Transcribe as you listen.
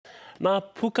Nā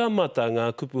pukamata ngā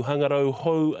kupu hangarau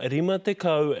hou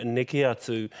 50 neke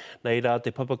atu. Nei rā te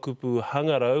papakupu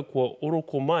hangarau kua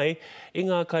oroko mai i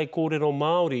ngā kai kōrero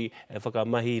Māori e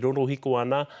whakamahi rorohiko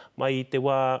ana mai i te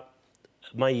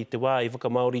wā i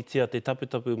whakamaoritia te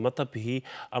taputapu matapihi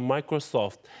a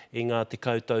Microsoft i ngā te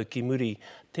kautau ki muri.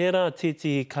 Tērā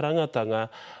tētihi karangatanga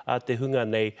a te hunga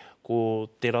nei ko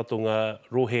te ratonga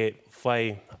rohe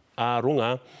whai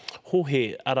āronga,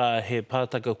 hohe ara he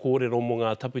pātaka kōrero mo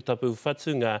ngā taputapu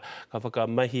whatunga ka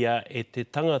whakamahia e te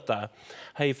tangata.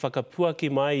 Hei whakapuaki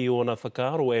mai i ona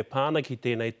whakaaro e pāna ki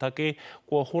tēnei take,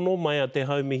 kua hono mai a te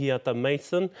haumihiata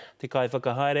Mason, te kai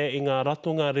whakahaere i ngā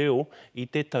ratonga reo i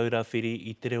te taurawhiri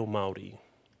i te reo Māori.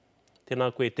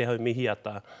 Tēnā koe te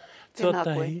haumihiata. Tēnā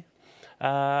koe.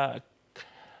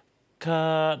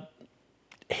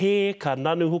 Ka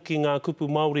nanu hoki ngā kupu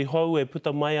Māori hou e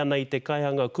puta mai ana i te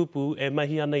kaihanga kupu e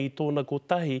mahi ana i tōna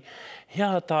kotahi.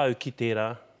 Hea tāu ki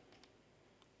tērā?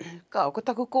 Ko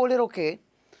taku kōrero ke,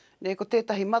 ko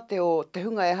tētahi mate o te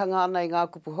hunga e hanga ana i ngā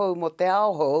kupu hou mo te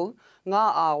ao hou, ngā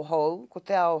ao hou, ko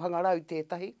te ao hangarau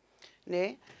tētahi.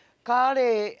 Kāre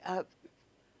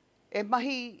e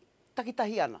mahi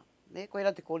takitahi ana, koe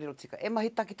rā te kōrero tika, e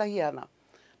mahi takitahi ana.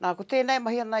 Nā, ko tēnei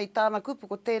mahi ana i tāna kupu,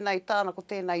 ko tēnei tāna, ko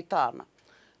tēnei tāna.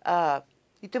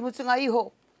 I te mutunga iho,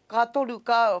 ka toru,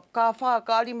 ka whā,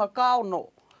 ka rima, ka ono,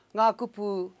 ngā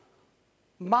kupu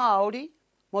Māori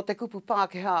mo te kupu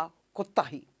Pākehā ko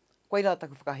tahi. Koe rā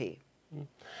taku whakahe.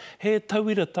 He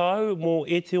tauira tāu mō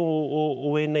e te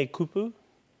o enei kupu?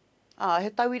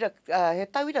 He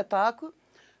tauira tāku,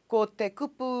 ko te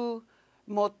kupu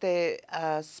mo te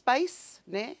space,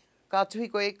 ka tuhi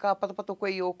koe, ka patapato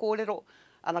koe i o kōrero,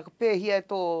 ana ka pēhia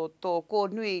tō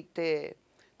kōnui te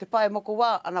pae moko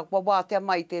wā, ana kua wātea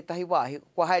mai tētahi wāhi,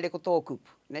 kua haere ko tō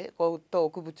kupu, ko tō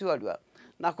kupu tuarua.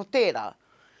 Nā ko tērā,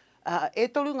 e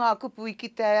toru ngā kupu i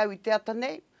ki te au i te ata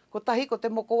nei, ko tahi ko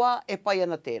te moko wā e pai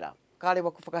ana tērā. Kāre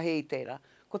waku whakahe i tērā.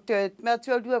 Ko te mea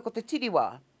tuarua ko te tiriwā,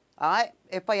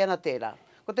 e pai ana tērā.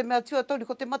 Ko te mea tuatoru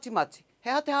ko te matimati. He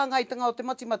hate hāngaitanga o te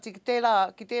matimati ki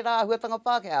tērā ahuatanga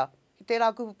Pākehā, ki tērā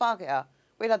kupu Pākehā,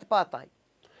 koe rā te pātai.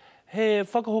 He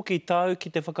whakahoki tāu ki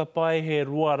te whakapai he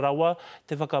rua rawa,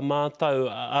 te whakamātau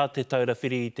a te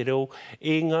taurawhiri i te reo,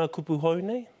 e ngā kupu hou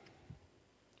nei?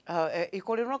 I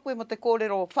kōrero koe mo te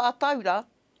kōrero whātaura.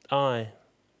 Ai.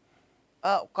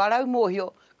 Ka rau mōhio,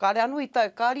 ka re anu i tai,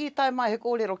 ka ri i tai mai he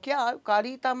kōrero ki au, ka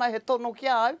ri i tai mai he tono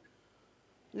ki au.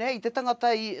 I te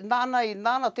tangata i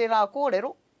nāna tērā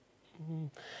kōrero.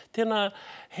 Tēnā,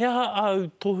 hea au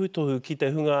tohu ki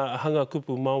te hanga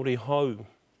kupu Māori hou?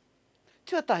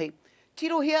 Tuatahi,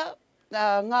 tirohia,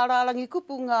 ngā rārangi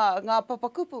kupu, ngā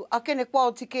papakupu, a kene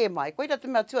kwao tike mai. Koe rā te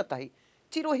mea tuatahi.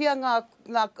 Tirohia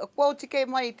ngā kwao tike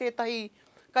mai i tētahi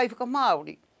kaiwhaka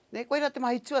Māori. Koe rā te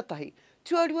mahi tuatahi.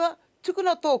 Tuarua,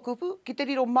 tukuna tō kupu, ki te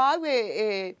riro mau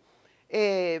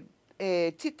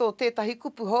tito tētahi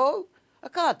kupu hou,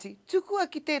 kāti, tukua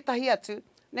ki tētahi atu,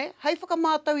 hei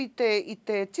whakamātau i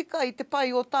te tika, i te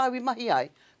pai o tāwi mahi ai.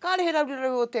 Kāre he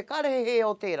raurau o te, kāre he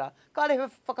o tērā, kāre he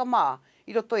whakamā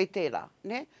i roto i tērā.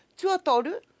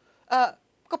 Tuatoru,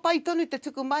 ka pai tonu te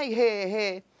tuku mai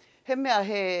he mea,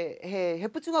 he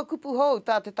putunga kupu hou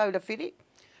tā te taurawhiri.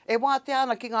 E wātea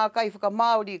ana ki ngā kaiwhaka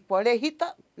Māori kua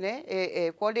rehita,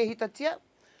 kua rehita tia.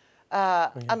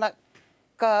 Ana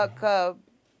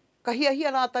ka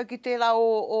hiahia rātau ki tērā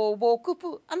o wō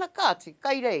kupu, ana kāti,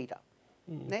 kai reira.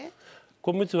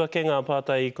 Ko mutu ake ngā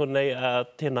pātai i konei,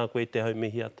 tēnā koe te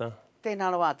haumihiata. Tēnā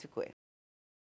rau atu koe.